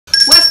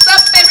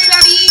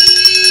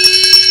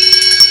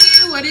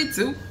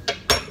YouTube.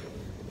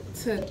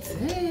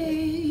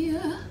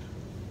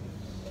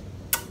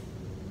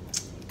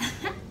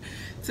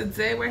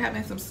 Today we're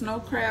having some snow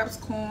crabs,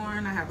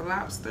 corn. I have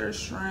lobster,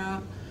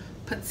 shrimp,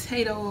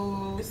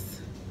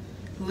 potatoes,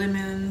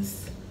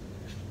 lemons,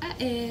 an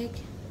egg.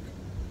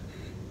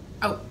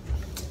 Oh,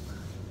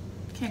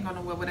 can't go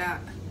nowhere without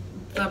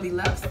the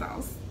Blove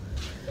sauce.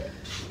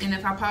 And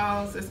if I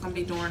pause, it's gonna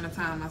be during the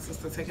time my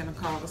sister taking a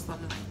call or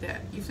something like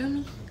that. You feel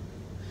me?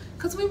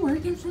 Cause we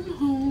working from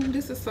home.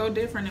 This is so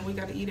different and we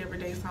gotta eat every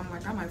day. So I'm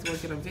like, I might as well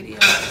get a video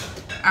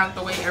out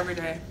the way every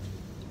day.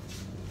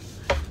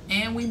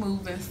 And we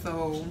moving,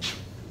 so,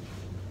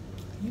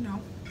 you know.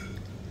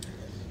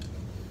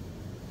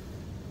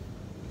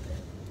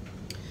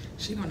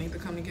 She gonna need to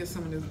come to get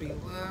some of this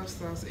Blove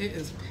sauce. It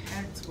is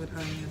packed with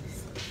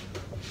onions.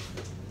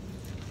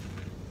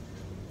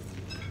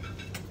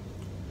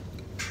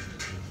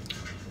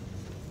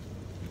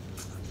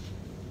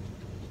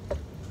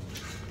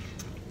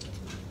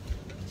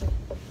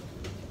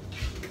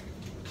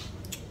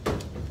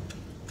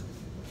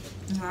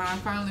 I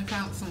finally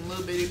found some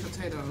little bitty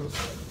potatoes.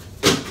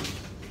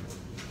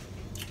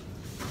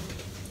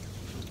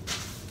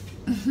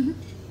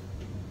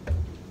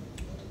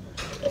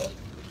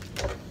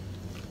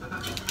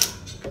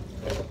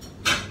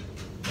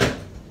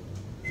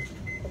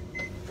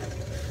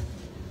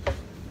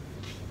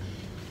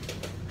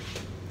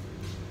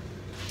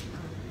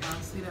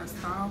 Y'all see that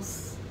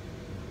sauce?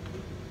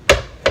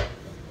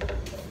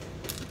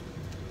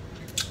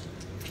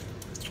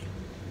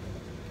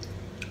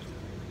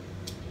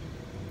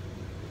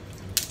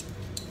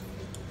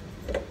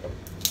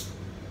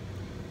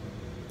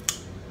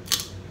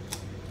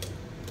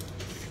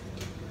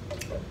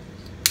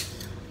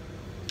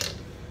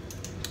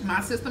 My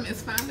system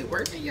is finally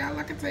working, y'all.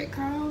 I can take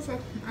calls.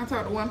 I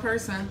talked to one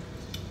person.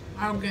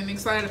 I'm getting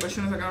excited, but as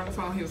soon as I got on the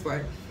phone, he was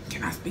like,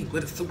 "Can I speak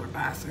with a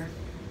supervisor?"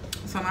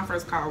 So my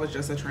first call was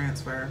just a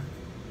transfer.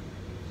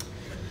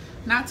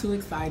 Not too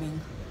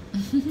exciting.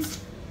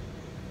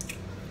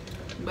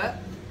 But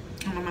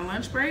I'm on my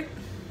lunch break.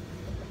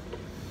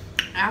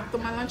 After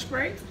my lunch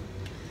break,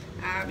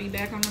 I'll be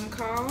back on them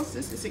calls.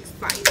 This is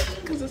exciting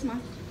because it's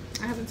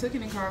I haven't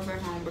taken any calls at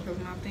home because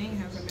my thing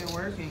hasn't been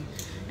working.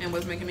 And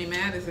what's making me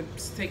mad is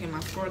it's taking my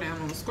score down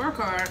on the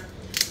scorecard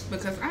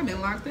because I've been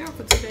locked out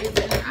for 2 days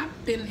and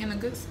I've been in a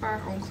good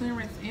spot on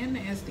clearance and the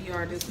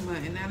SDR this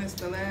month, and that is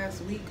the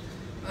last week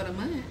of the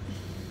month,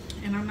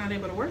 and I'm not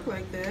able to work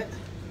like that.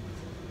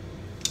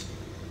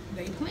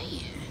 They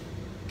playing.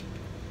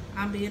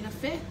 I'm being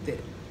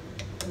affected,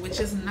 which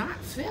is not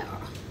fair.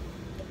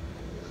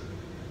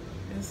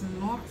 It's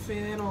not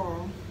fair at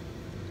all.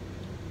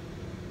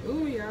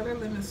 Ooh, y'all, that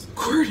lemon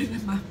squirted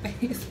in my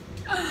face.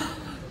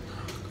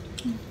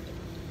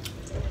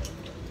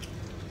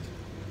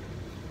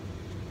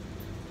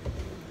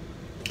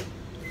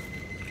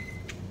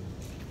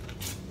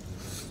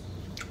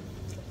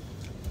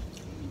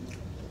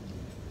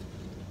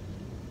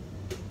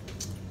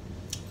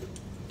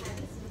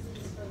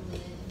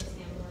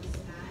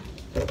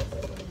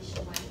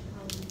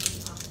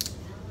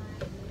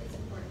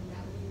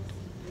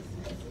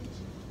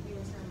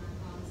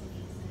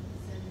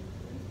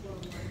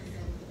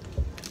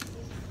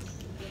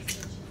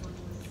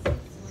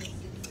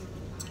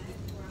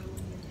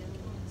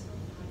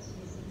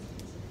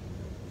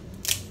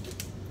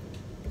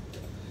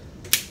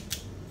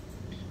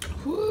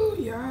 Whoo,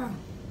 y'all.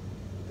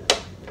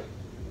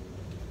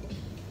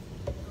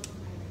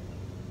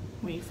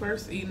 When you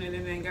first eating it,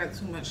 it ain't got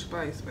too much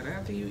spice, but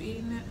after you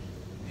eating it,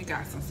 it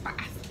got some spice.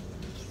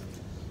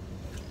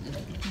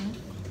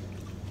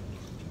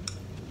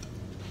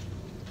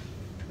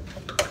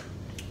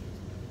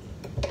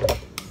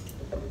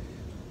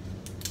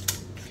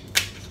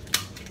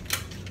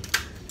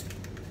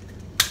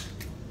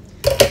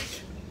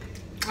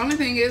 Only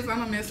thing is, I'm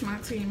gonna miss my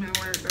team at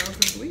work though,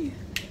 because we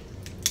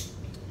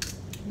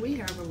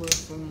have a little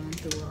fun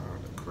through all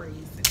the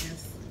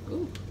craziness.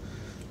 Ooh.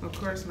 Of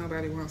course,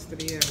 nobody wants to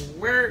be at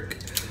work,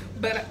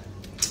 but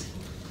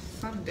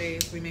some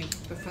days we make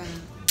fun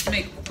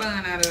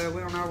out of it.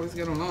 We don't always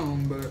get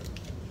along, but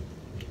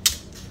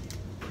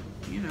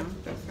you know,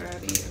 that's how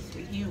it is.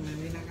 We human.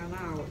 We're not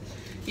gonna always.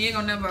 You ain't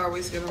gonna never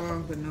always get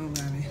along with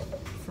nobody.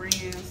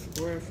 Friends,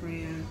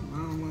 boyfriend,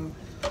 mama,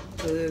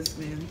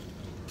 husband,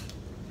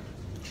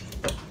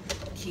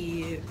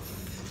 kids.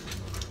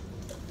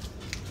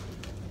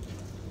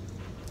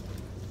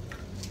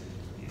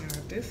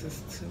 This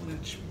is too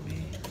much for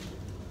me.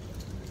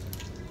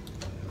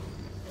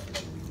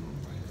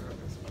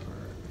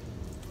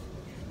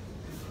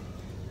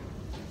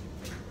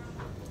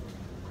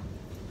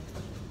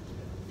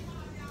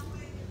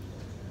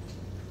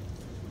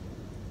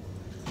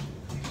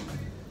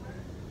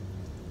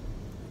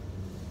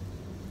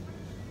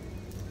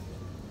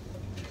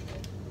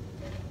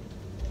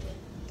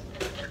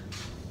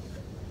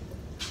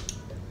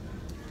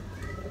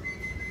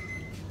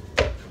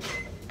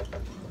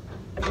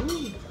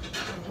 Ooh,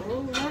 a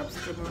whole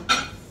lobster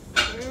bone.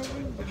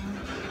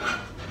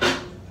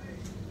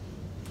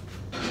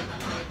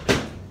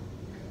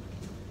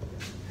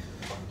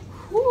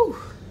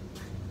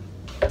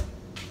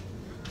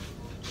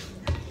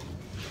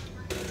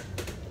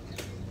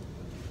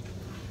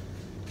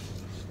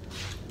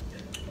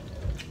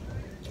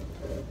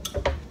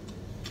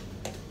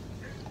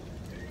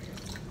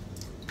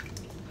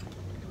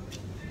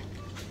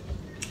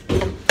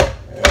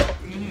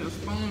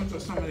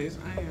 some of these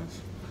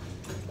onions.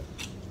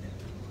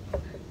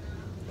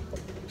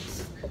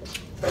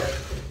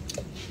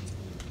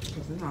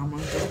 Because then I'm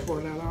going to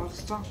pour that off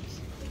sauce.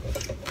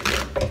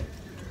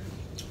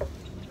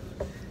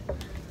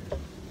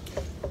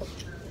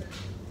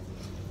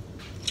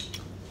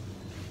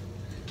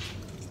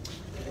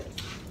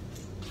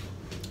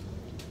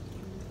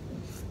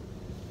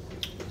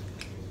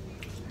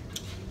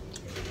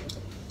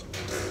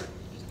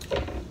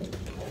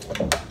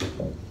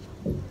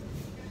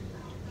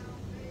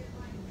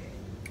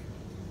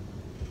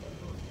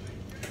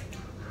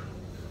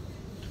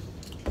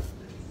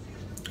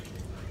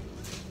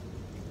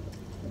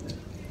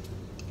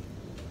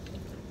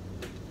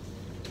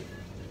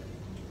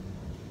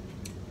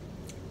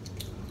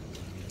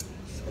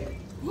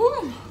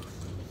 Woo.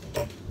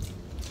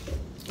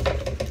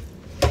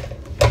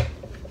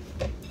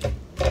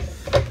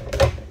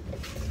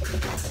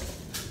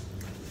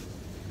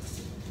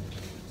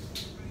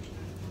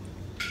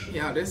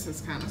 Yeah, this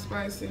is kind of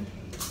spicy.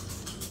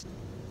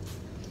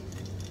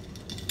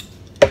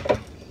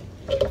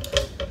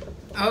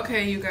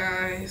 Okay, you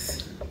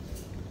guys.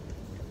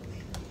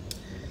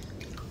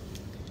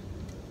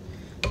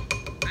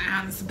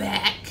 I'm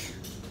back.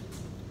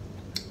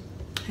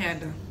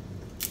 Had to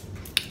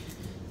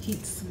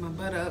heat some of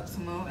my butter up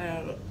some more.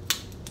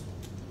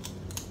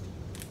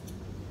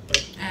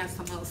 Add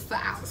some more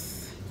sauce.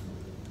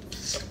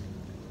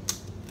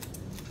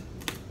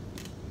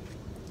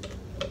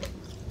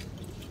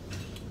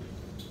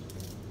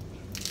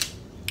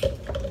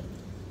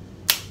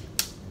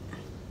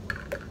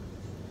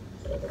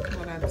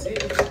 What I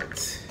did, and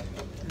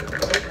I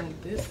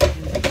want this in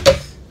it.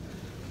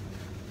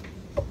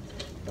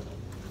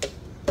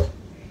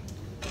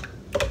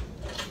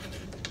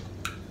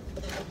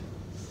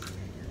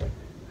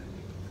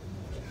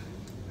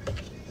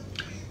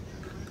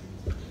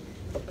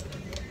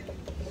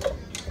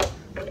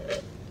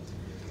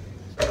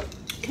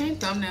 Can't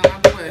thumbnail my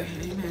boy,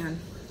 amen.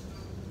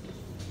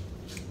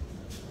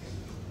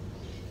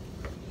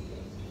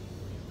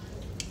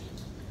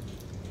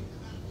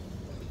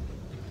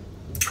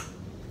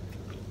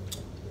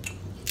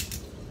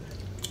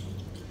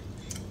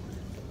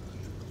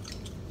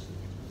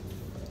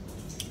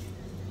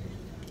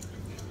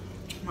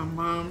 My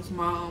mom's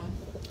mom,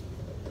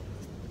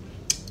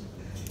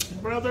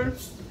 brother,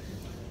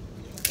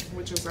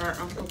 which is our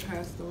uncle,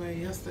 passed away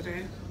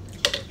yesterday.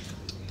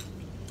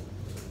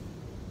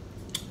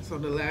 So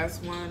the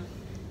last one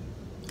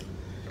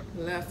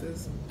left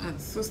is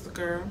Aunt Sister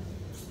Girl.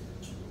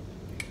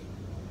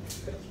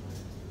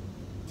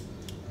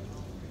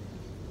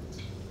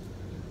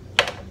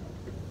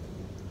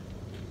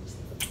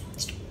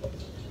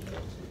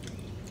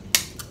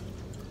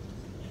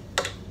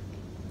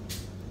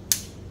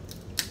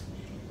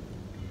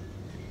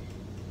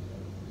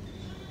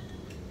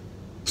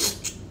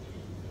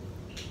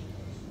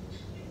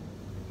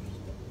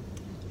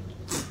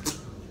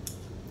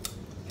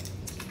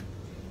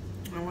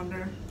 I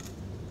wonder,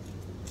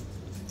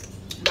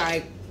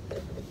 like,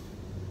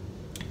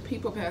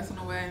 people passing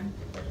away,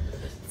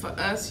 for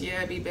us, yeah,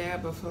 it'd be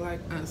bad, but for like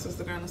Aunt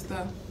Sister Girl and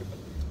stuff,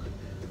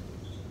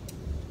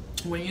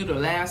 when you're the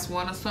last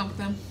one or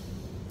something,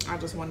 I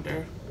just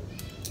wonder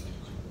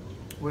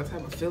what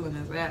type of feeling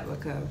is that,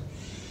 because,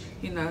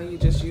 you know, you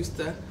just used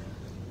to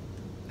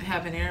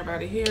having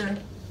everybody here.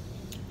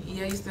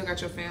 Yeah, you still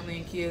got your family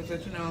and kids,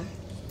 but you know,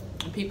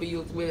 and people you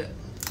was with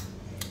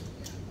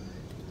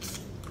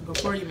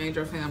before you made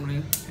your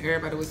family.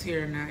 Everybody was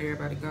here, and now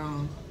everybody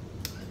gone.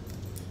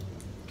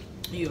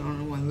 You the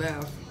only one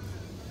left.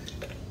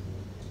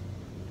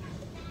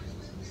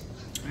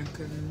 I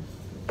couldn't.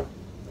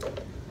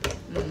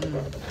 That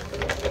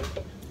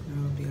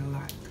would be a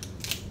lot.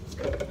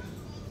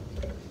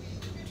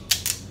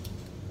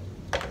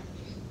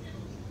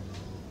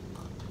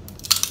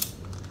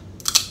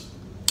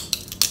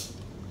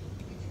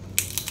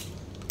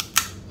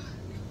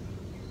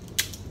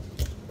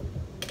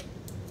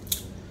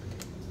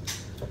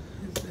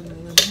 It's been a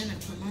little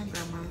minute for my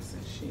grandma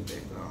since she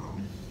been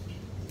gone.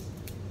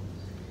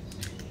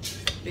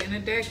 Been a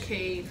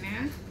decade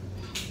now.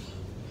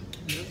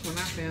 That's when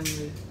our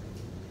family.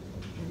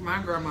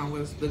 My grandma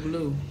was the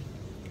glue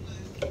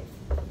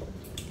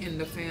in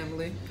the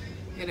family.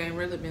 It ain't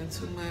really been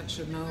too much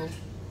of no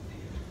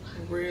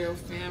real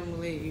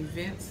family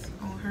events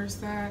on her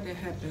side that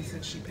happened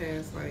since she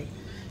passed. Like,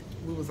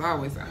 we was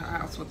always at her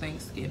house for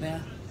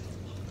Thanksgiving.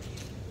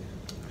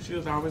 She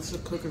was always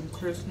cooking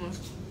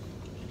Christmas.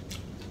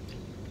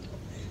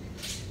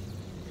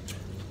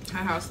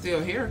 Her house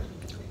still here.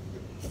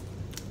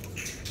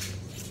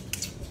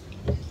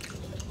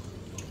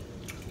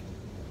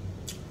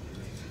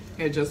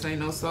 It just ain't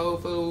no soul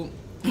food.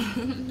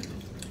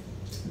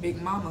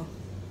 Big mama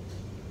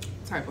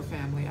type of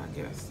family, I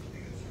guess.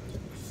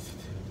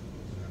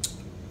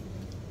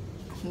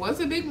 Was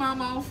it Big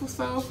Mama on for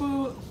soul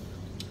food?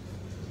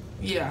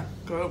 Yeah,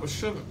 because it was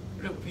sugar.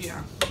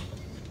 Yeah.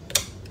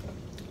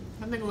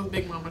 I think it was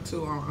Big Mama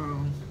too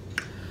on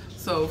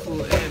soul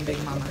food and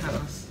Big Mama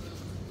house.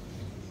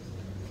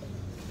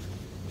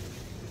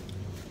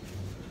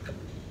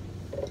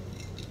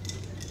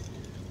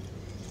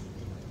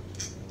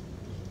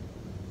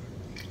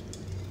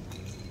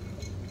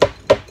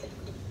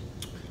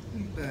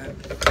 But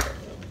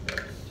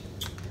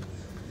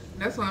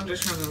that's why I'm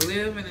just trying to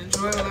live and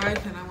enjoy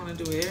life, and I want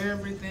to do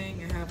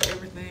everything and have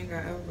everything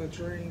I ever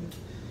dreamed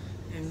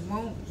and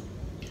want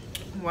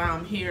while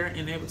I'm here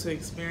and able to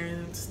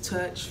experience,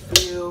 touch,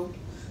 feel,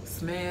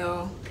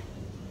 smell,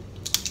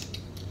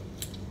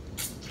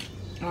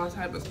 all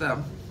type of stuff.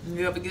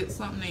 You ever get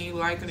something and you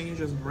like it and you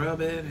just rub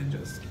it and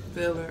just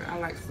feel it? I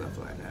like stuff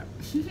like that.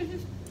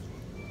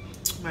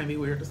 Might be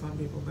weird to some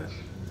people, but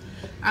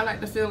I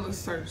like to feel the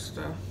certain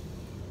stuff.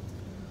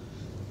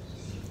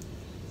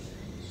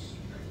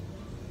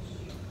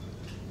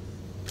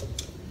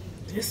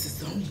 This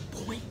is on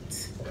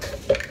point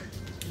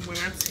when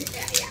I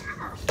tell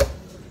y'all.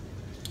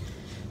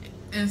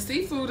 And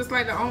seafood is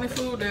like the only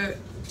food that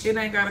it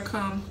ain't gotta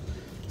come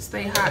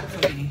stay hot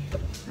for me.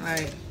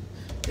 Like,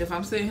 if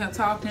I'm sitting here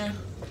talking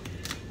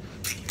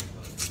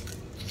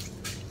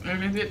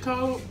and it get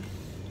cold,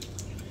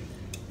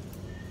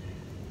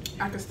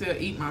 I can still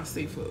eat my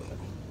seafood.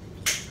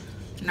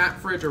 Not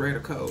refrigerator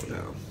cold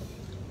though.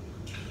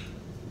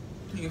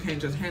 You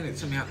can't just hand it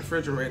to me out the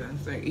refrigerator and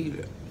say eat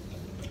it.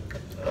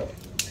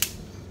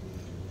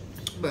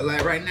 But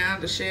like right now,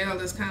 the shell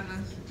is kind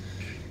of,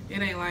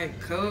 it ain't like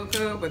cold,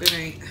 but it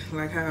ain't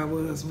like how it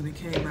was when it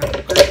came out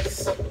of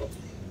grease.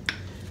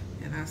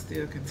 And I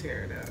still can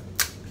tear it up.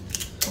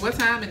 What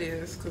time it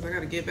is? Because I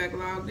got to get back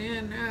logged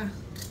in now.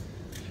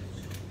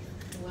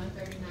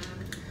 1:39.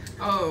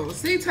 Oh,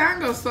 see, time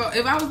goes so.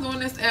 If I was doing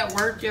this at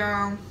work,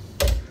 y'all,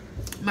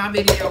 my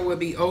video would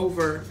be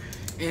over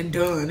and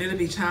done. It'll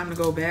be time to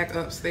go back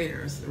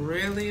upstairs.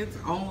 Really? It's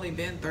only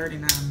been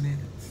 39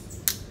 minutes.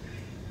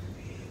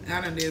 I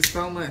done did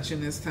so much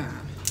in this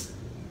time.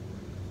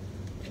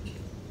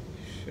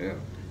 Shit.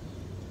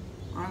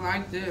 I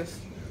like this.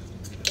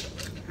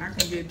 I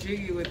can get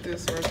jiggy with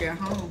this work at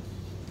home.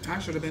 I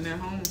should have been at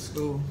home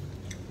school.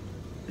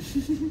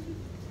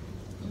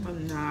 But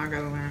nah, I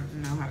gotta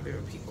know how to be a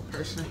people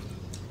person.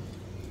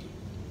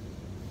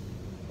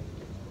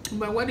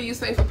 But what do you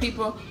say for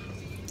people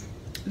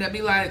that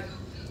be like,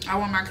 I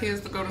want my kids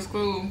to go to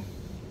school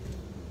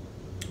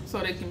so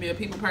they can be a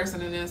people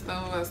person, and then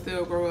some of us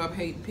still grow up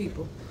hating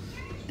people?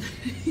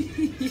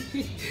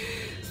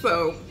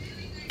 So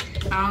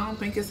I don't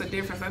think it's a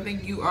difference. I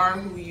think you are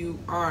who you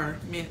are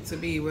meant to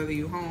be, whether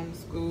you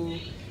homeschool,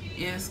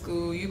 in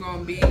school, you're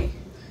gonna be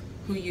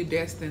who you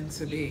destined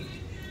to be.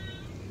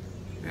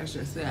 That's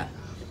just that.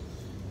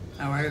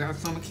 Alright, got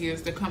some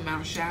kids that come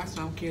out shy,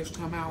 some kids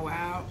come out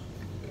wild.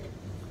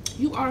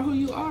 You are who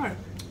you are.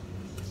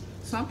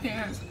 Some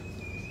parents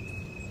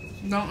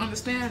don't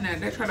understand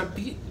that. They try to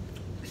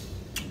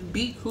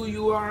beat who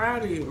you are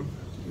out of you.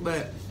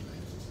 But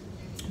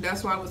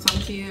that's why with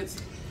some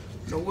kids,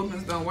 the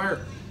women's don't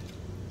work.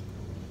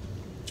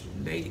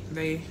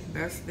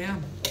 That's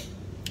them.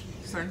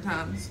 Certain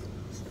times,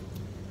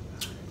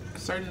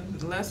 certain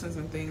lessons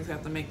and things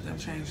have to make them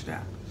change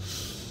that.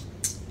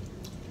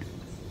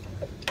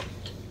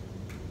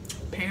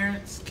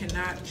 Parents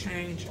cannot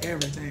change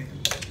everything.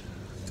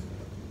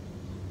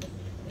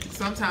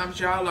 Sometimes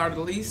y'all are the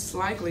least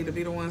likely to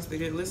be the ones that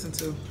get listened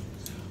to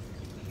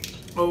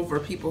over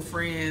people,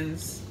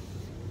 friends,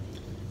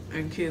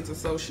 and kids'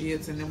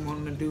 associates, and them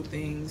wanting to do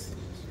things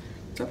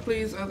to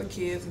please other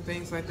kids and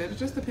things like that. It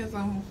just depends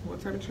on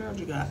what type of child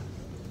you got.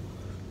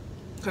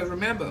 Because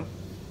remember,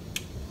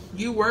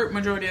 you work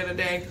majority of the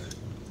day,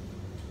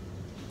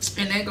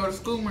 and they go to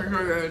school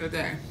majority of the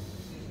day.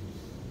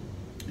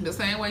 The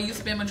same way you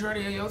spend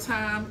majority of your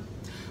time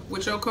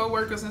with your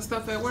co-workers and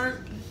stuff at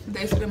work,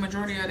 they spend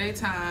majority of their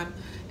time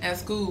at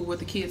school with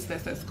the kids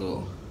that's at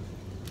school.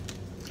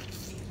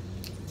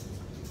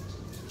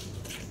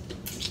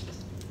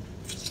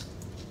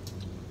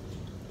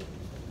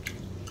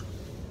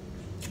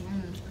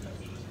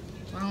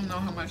 I don't know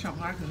how much I'm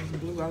liking this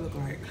blue I look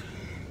like.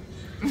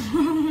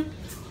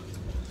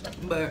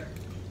 But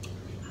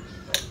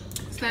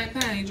same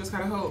thing, you just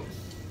gotta hope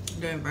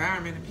the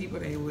environment and people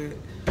they would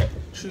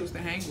choose to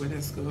hang with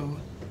in school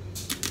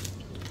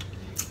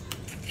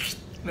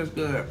is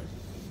good.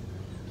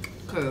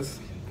 Cause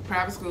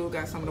private school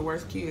got some of the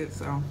worst kids,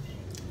 so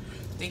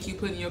think you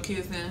putting your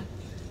kids in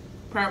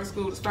private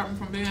school to stop them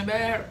from being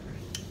bad?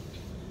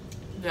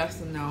 That's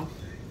a no.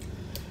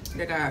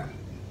 They got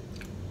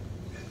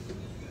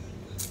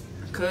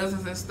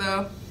cousins and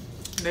stuff.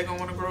 They gonna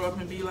want to grow up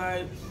and be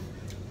like,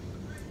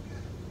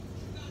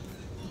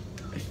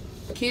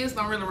 kids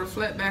don't really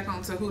reflect back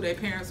onto who their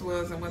parents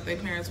was and what their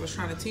parents was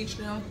trying to teach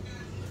them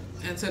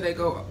until they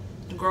grow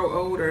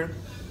older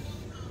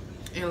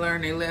and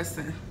learn their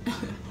lesson.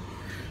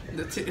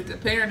 The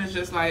parent is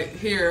just like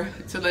here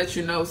to let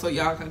you know so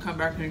y'all can come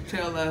back and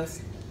tell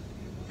us,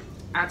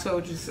 I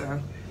told you so.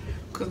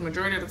 Because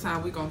majority of the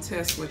time we gonna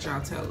test what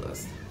y'all tell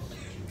us.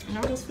 And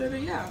I just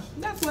figured, yeah,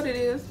 that's what it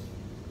is.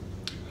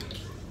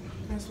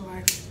 That's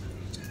life.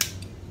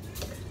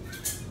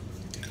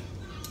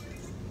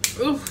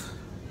 Oof.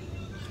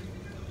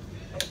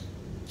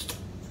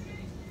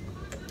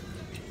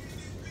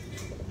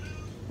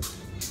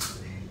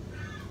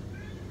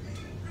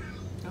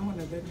 I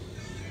want a baby.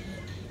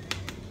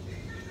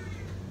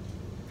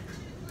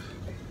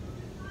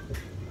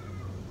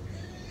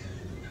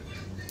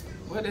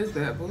 What is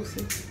that,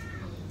 Boosie?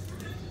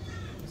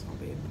 It's gonna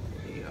be in the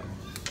video.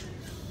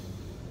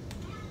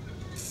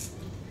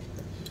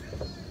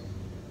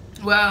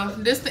 Well,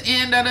 this the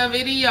end of the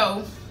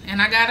video,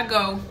 and I gotta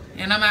go,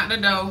 and I'm out the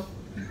door.